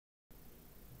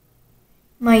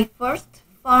My first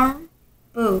farm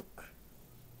book.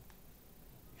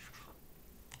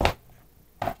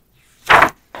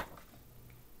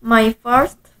 My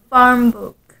first farm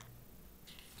book.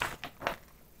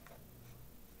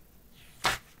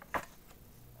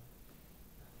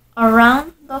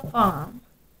 Around the farm.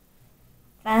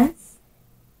 Fence,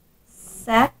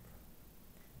 sack,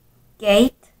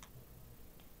 gate,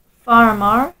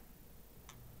 farmer,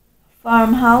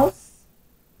 farmhouse,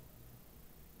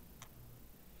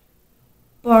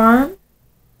 barn,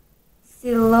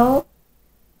 silo,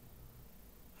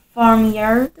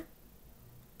 farmyard,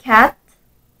 cat,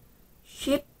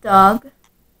 sheepdog,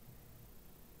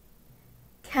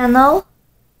 kennel,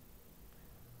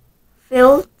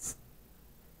 fields,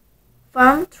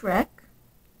 farm track,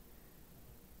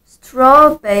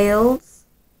 straw bales,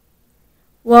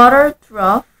 water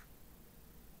trough,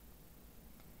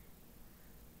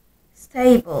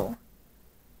 stable,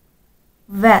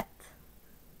 vet.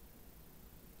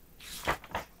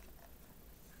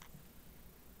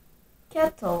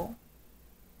 Cattle,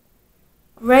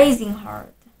 grazing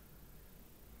herd,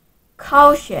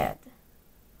 cowshed,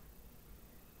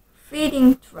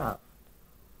 feeding trough,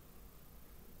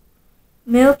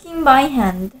 milking by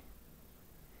hand,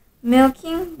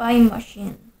 milking by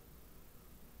machine,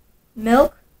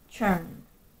 milk churn,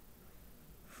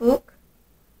 hook,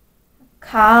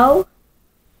 cow,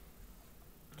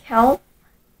 calf,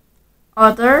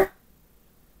 udder,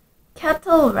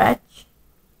 cattle retch,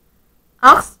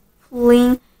 ox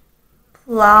pulling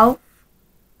plough,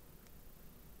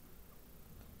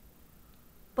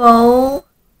 bowl,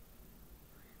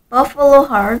 buffalo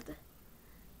herd,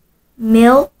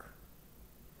 milk,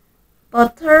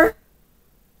 butter,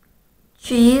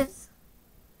 cheese,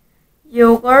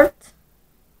 yogurt,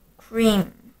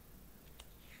 cream.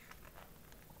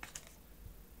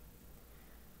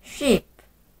 Sheep,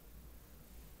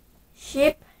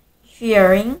 sheep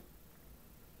shearing,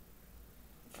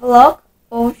 flock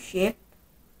of sheep,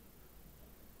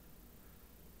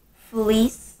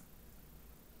 fleece,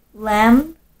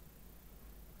 lamb,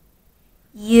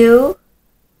 ewe,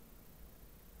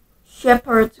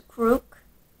 shepherd's crook,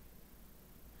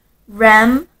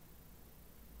 ram,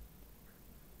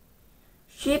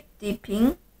 sheep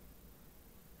dipping,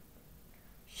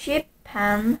 sheep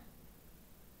pen,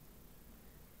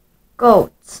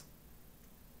 goats,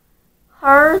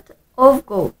 herd of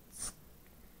goats,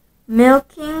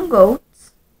 milking goats,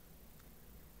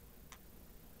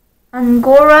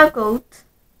 Angora goat,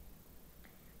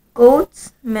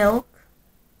 goat's milk,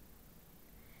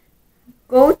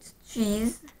 goat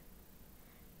cheese,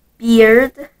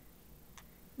 beard,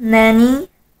 nanny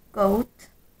goat,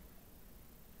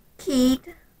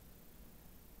 kid,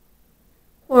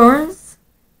 horns,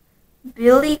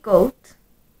 billy goat,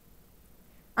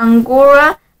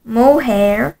 Angora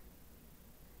mohair,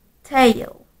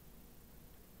 tail.